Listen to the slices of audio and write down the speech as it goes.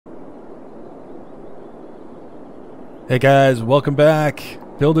Hey guys, welcome back.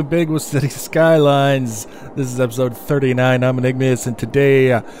 Building big with City Skylines. This is episode 39. I'm Enigmius, and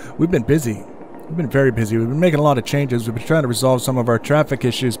today we've been busy. We've been very busy. We've been making a lot of changes. We've been trying to resolve some of our traffic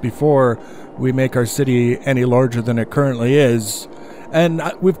issues before we make our city any larger than it currently is. And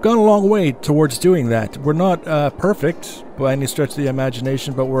we've gone a long way towards doing that. We're not perfect by any stretch of the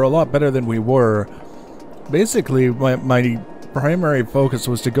imagination, but we're a lot better than we were. Basically, my primary focus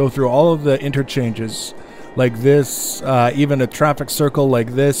was to go through all of the interchanges like this, even a traffic circle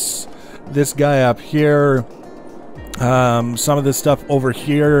like this guy up here, some of this stuff over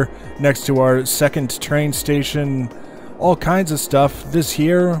here next to our second train station, all kinds of stuff. This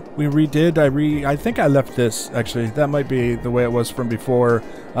here we redid. I think I left this, actually. That might be the way it was from before.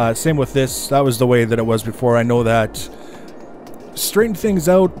 Same with this. That was the way that it was before. I know that. Straighten things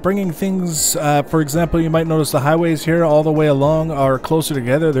out, bringing things, for example, you might notice the highways here all the way along are closer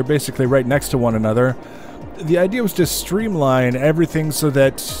together. They're basically right next to one another. The idea was to streamline everything so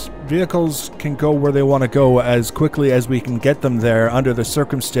that vehicles can go where they want to go as quickly as we can get them there under the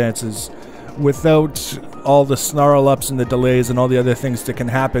circumstances, without all the snarl ups and the delays and all the other things that can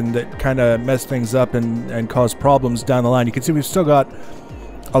happen that kind of mess things up and cause problems down the line. You can see we've still got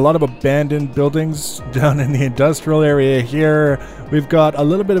a lot of abandoned buildings down in the industrial area here. We've got a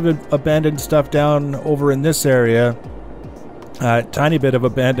little bit of abandoned stuff down over in this area. Tiny bit of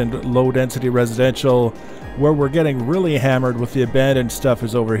abandoned low-density residential. Where we're getting really hammered with the abandoned stuff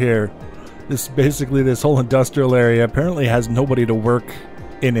is over here. This whole industrial area apparently has nobody to work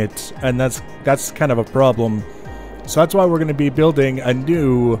in it, and that's kind of a problem. So that's why we're going to be building a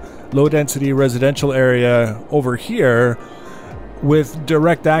new low-density residential area over here with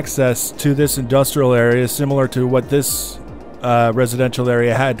direct access to this industrial area, similar to what this residential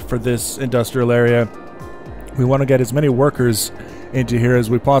area had for this industrial area. We want to get as many workers into here as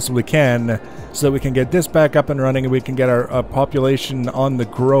we possibly can so that we can get this back up and running and we can get our population on the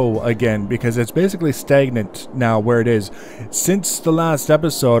grow again, because it's basically stagnant now where it is. Since the last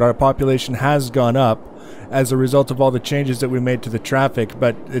episode, our population has gone up as a result of all the changes that we made to the traffic,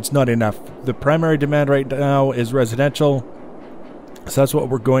 but it's not enough. The primary demand right now is residential, so that's what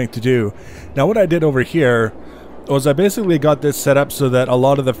we're going to do. Now what I did over here was I basically got this set up so that a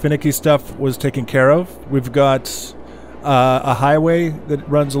lot of the finicky stuff was taken care of. We've got a highway that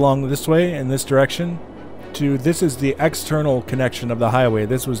runs along this way in this direction. This is the external connection of the highway.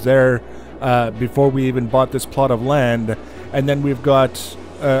 This was there before we even bought this plot of land. And then we've got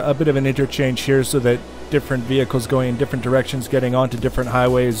a bit of an interchange here so that different vehicles going in different directions, getting onto different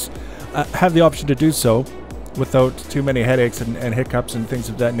highways, have the option to do so without too many headaches and hiccups and things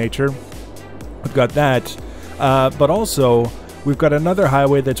of that nature. We've got that. But also, we've got another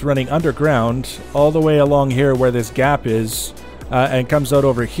highway that's running underground all the way along here where this gap is, and comes out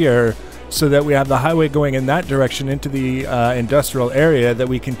over here, so that we have the highway going in that direction into the industrial area that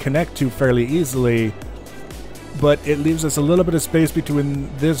we can connect to fairly easily. But it leaves us a little bit of space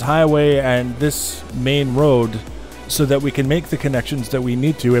between this highway and this main road so that we can make the connections that we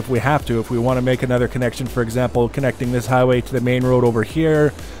need to if we have to. If we want to make another connection, for example, connecting this highway to the main road over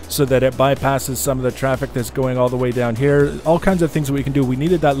here so that it bypasses some of the traffic that's going all the way down here. All kinds of things that we can do. We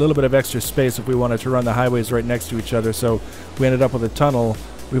needed that little bit of extra space if we wanted to run the highways right next to each other, so we ended up with a tunnel.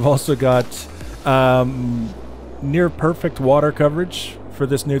 We've also got near perfect water coverage for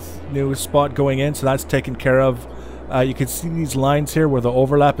this new spot going in, so that's taken care of. You can see these lines here where the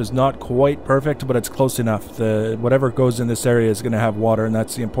overlap is not quite perfect, but it's close enough. Whatever goes in this area is going to have water, and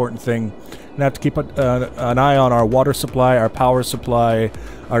that's the important thing. We have to keep an eye on our water supply, our power supply,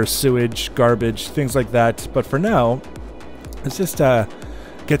 our sewage, garbage, things like that. But for now, let's just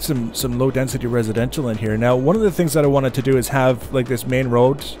get some low-density residential in here. Now, one of the things that I wanted to do is have like this main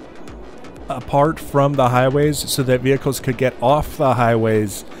road apart from the highways so that vehicles could get off the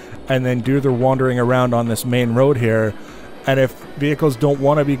highways and then do their wandering around on this main road here. And if vehicles don't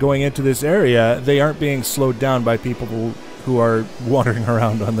want to be going into this area, they aren't being slowed down by people who are wandering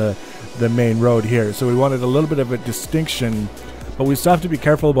around on the main road here. So we wanted a little bit of a distinction, but we still have to be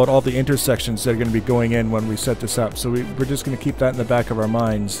careful about all the intersections that are going to be going in when we set this up. So we're just going to keep that in the back of our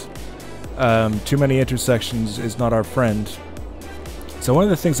minds. Too many intersections is not our friend. So one of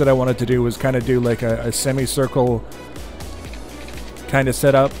the things that I wanted to do was kind of do like a semicircle kind of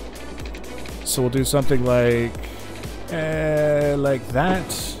setup. So we'll do something like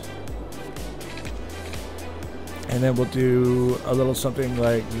that, and then we'll do a little something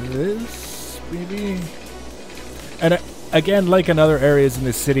like this, maybe. And again, like in other areas in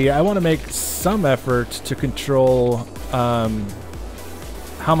the city, I want to make some effort to control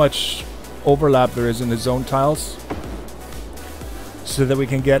how much overlap there is in the zone tiles, so that we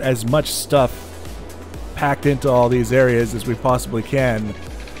can get as much stuff packed into all these areas as we possibly can,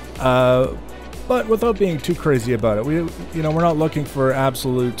 but without being too crazy about it. We're not looking for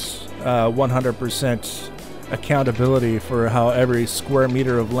absolute 100% accountability for how every square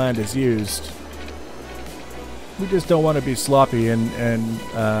meter of land is used. We just don't want to be sloppy and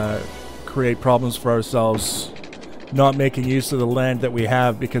create problems for ourselves, not making use of the land that we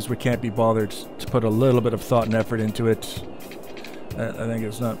have because we can't be bothered to put a little bit of thought and effort into it. I think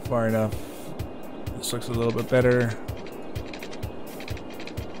it's not far enough. This looks a little bit better.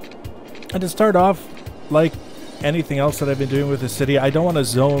 And to start off, like anything else that I've been doing with the city, I don't want to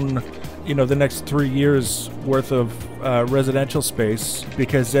zone, the next 3 years worth of residential space,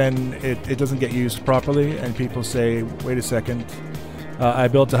 because then it doesn't get used properly and people say, wait a second, I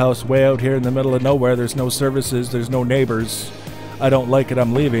built a house way out here in the middle of nowhere, there's no services, there's no neighbors, I don't like it,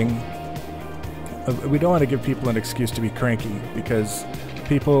 I'm leaving. We don't want to give people an excuse to be cranky, because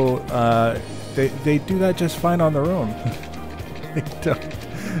people, they do that just fine on their own.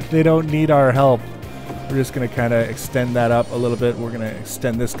 They don't need our help. We're just going to kind of extend that up a little bit. We're going to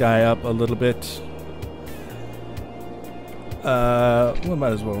extend this guy up a little bit. We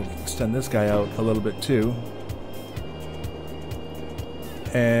might as well extend this guy out a little bit too.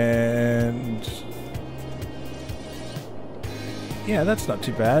 And yeah, that's not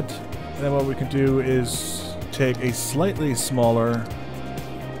too bad. And then what we can do is take a slightly smaller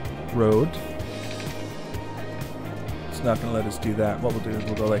road. It's not going to let us do that. What we'll do is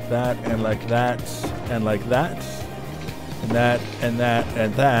we'll go like that, and like that, and like that, and that, and that,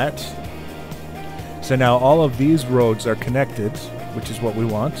 and that. So now all of these roads are connected, which is what we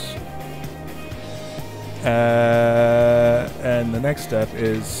want. And the next step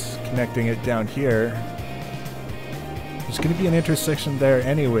is connecting it down here. There's going to be an intersection there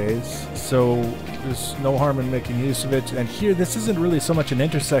anyways, so there's no harm in making use of it. And here, this isn't really so much an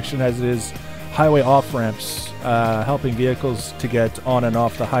intersection as it is highway off-ramps, helping vehicles to get on and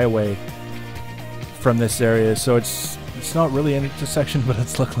off the highway from this area. So it's not really an intersection, but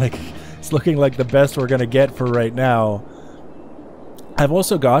it's looking like the best we're going to get for right now. I've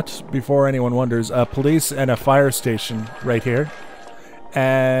also got, before anyone wonders, a police and a fire station right here.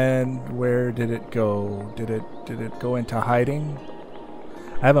 And where did it go? Did it go into hiding?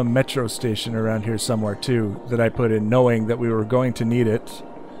 I have a metro station around here somewhere too that I put in knowing that we were going to need it.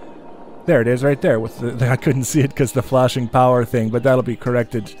 There it is right there. I couldn't see it because the flashing power thing, but that'll be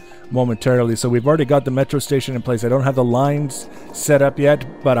corrected momentarily. So we've already got the metro station in place. I don't have the lines set up yet,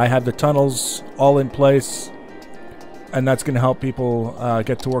 but I have the tunnels all in place. And that's going to help people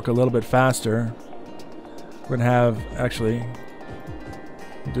get to work a little bit faster. We're going to have, actually,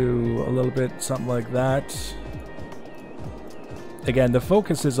 do a little bit something like that. Again, the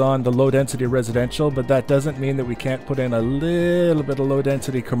focus is on the low-density residential, but that doesn't mean that we can't put in a little bit of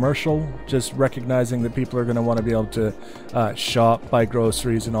low-density commercial, just recognizing that people are going to want to be able to shop, buy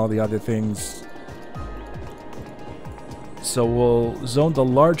groceries, and all the other things. So we'll zone the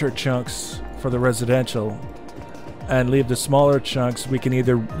larger chunks for the residential and leave the smaller chunks. We can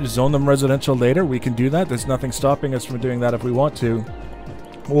either zone them residential later, we can do that, there's nothing stopping us from doing that if we want to,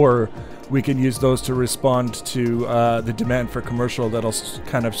 or we can use those to respond to the demand for commercial that'll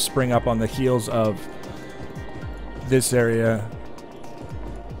kind of spring up on the heels of this area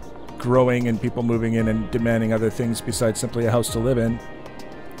growing and people moving in and demanding other things besides simply a house to live in.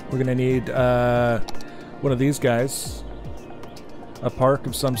 We're going to need one of these guys, a park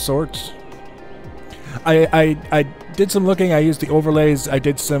of some sort. I did some looking, I used the overlays, I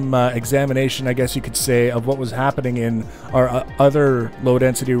did some examination, I guess you could say, of what was happening in our other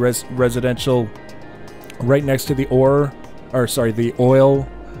low-density residential right next to the oil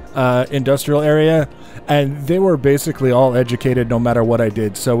industrial area, and they were basically all educated no matter what I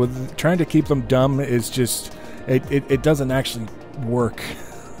did. So with trying to keep them dumb is just, it doesn't actually work.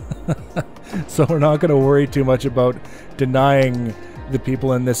 So we're not going to worry too much about denying the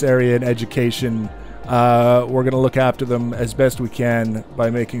people in this area an education. We're going to look after them as best we can by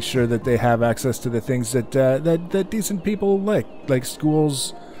making sure that they have access to the things that that decent people like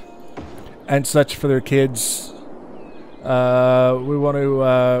schools and such for their kids. We want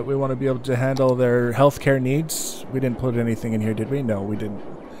to be able to handle their healthcare needs. We didn't put anything in here, did we? No, we didn't.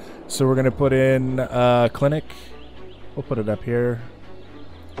 So we're going to put in a clinic. We'll put it up here.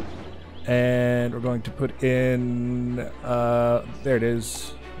 And we're going to put in, there it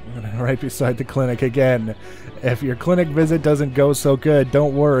is, right beside the clinic again. If your clinic visit doesn't go so good,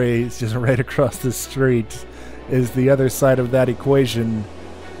 don't worry, it's just right across the street is the other side of that equation.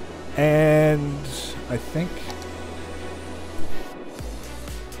 And I think,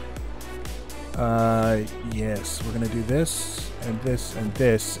 yes, we're going to do this, and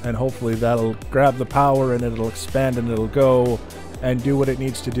this, and hopefully that'll grab the power and it'll expand and it'll go and do what it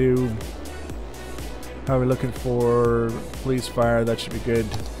needs to do. How are we looking for police fire? That should be good.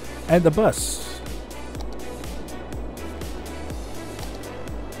 And the bus.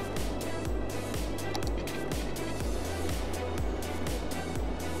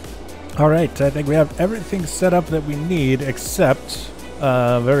 Alright, I think we have everything set up that we need, except,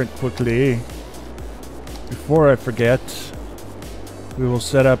 very quickly, before I forget, we will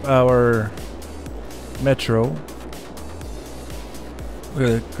set up our metro. Look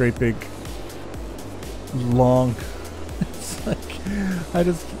at that great big, long, it's like,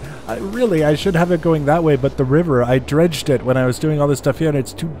 I should have it going that way, but the river, I dredged it when I was doing all this stuff here, and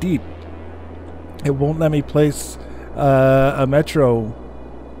it's too deep. It won't let me place a metro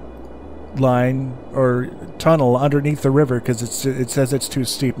line or tunnel underneath the river because it says it's too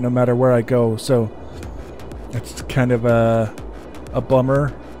steep no matter where I go, so it's kind of a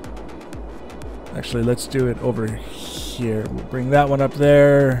bummer. Actually, let's do it over here. We'll bring that one up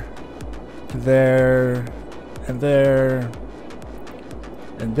there, to there, and there,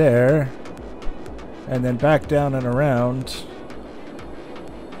 and there, and then back down and around.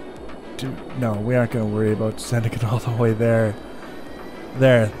 No, we aren't going to worry about sending it all the way there.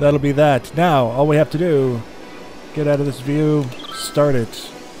 There, that'll be that. Now, all we have to do, get out of this view, start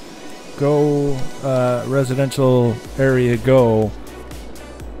it. Go, residential area, go.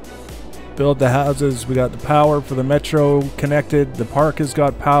 Build the houses. We got the power for the metro connected. The park has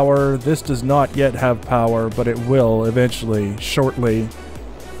got power. This does not yet have power, but it will eventually, shortly.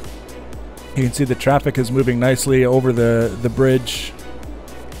 You can see the traffic is moving nicely over the bridge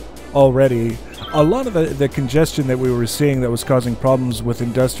already. A lot of the congestion that we were seeing that was causing problems with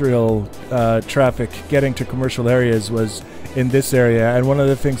industrial traffic getting to commercial areas was in this area, and one of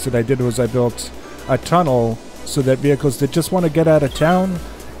the things that I did was I built a tunnel so that vehicles that just want to get out of town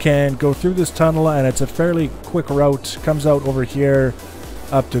can go through this tunnel, and it's a fairly quick route. Comes out over here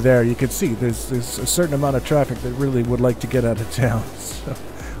up to there. You can see there's a certain amount of traffic that really would like to get out of town, so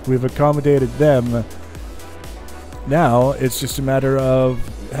we've accommodated them. Now it's just a matter of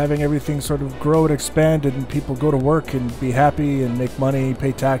having everything sort of grow and expand and people go to work and be happy and make money,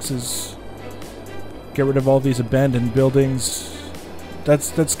 pay taxes, get rid of all these abandoned buildings.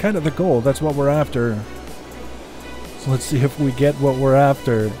 That's kind of the goal. That's what we're after. So let's see if we get what we're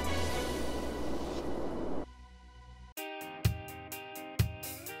after.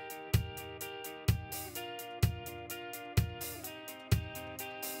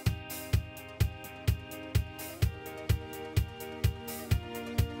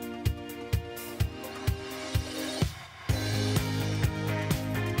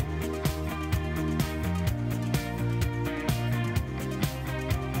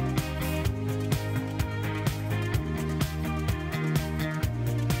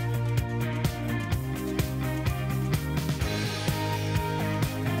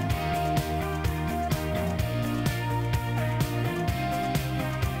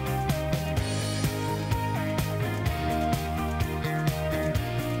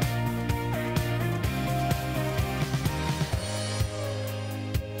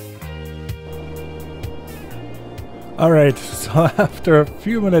 Alright, so after a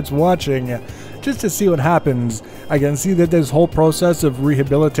few minutes watching, just to see what happens, I can see that this whole process of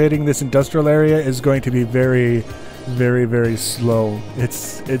rehabilitating this industrial area is going to be very, very, very slow.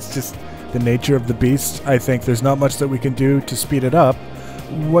 It's just the nature of the beast. I think there's not much that we can do to speed it up.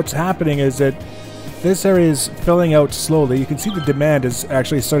 What's happening is that this area is filling out slowly. You can see the demand is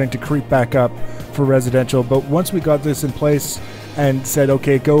actually starting to creep back up for residential, but once we got this in place and said,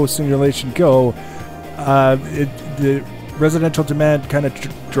 okay, go simulation, go, the residential demand kind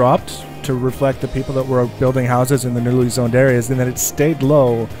of dropped to reflect the people that were building houses in the newly zoned areas, and then it stayed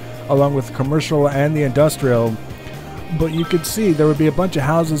low along with commercial and the industrial. But you could see there would be a bunch of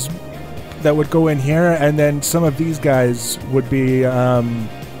houses that would go in here, and then some of these guys would be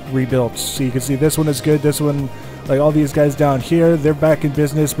rebuilt. So you can see this one is good, this one, like all these guys down here, they're back in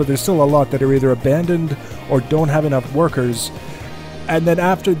business, but there's still a lot that are either abandoned or don't have enough workers. And then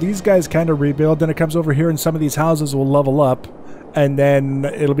after these guys kind of rebuild, then it comes over here and some of these houses will level up, and then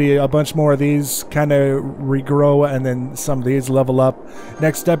it'll be a bunch more of these kind of regrow, and then some of these level up.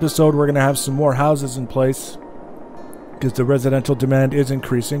 Next episode we're going to have some more houses in place because the residential demand is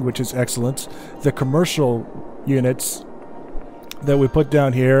increasing, which is excellent. The commercial units that we put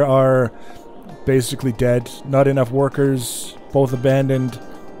down here are basically dead. Not enough workers, both abandoned.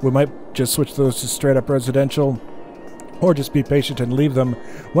 We might just switch those to straight up residential, or just be patient and leave them.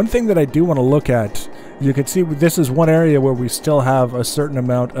 One thing that I do want to look at, you can see this is one area where we still have a certain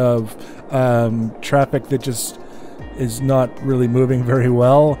amount of traffic that just is not really moving very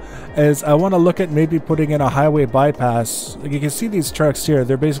well, is I want to look at maybe putting in a highway bypass. Like you can see these trucks here,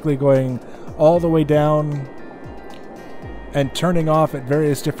 they're basically going all the way down and turning off at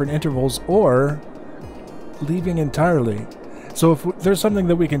various different intervals, or leaving entirely. So if there's something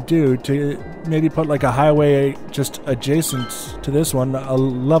that we can do to maybe put like a highway just adjacent to this one, a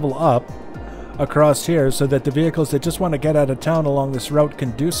level up across here, so that the vehicles that just want to get out of town along this route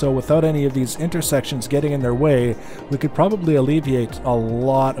can do so without any of these intersections getting in their way, we could probably alleviate a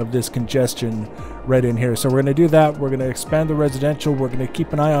lot of this congestion right in here. So we're going to do that. We're going to expand the residential. We're going to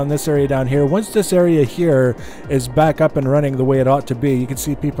keep an eye on this area down here. Once this area here is back up and running the way it ought to be, you can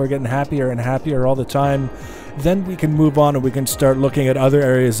see people are getting happier and happier all the time. Then we can move on and we can start looking at other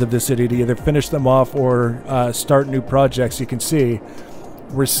areas of the city to either finish them off or start new projects. You can see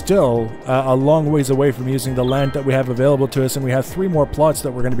we're still a long ways away from using the land that we have available to us, and we have 3 more plots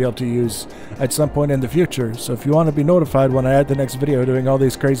that we're going to be able to use at some point in the future. So if you want to be notified when I add the next video doing all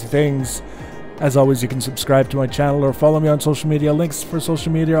these crazy things, as always, you can subscribe to my channel or follow me on social media. Links for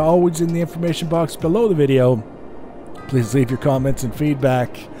social media are always in the information box below the video. Please leave your comments and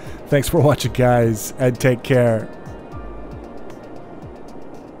feedback. Thanks for watching, guys, and take care.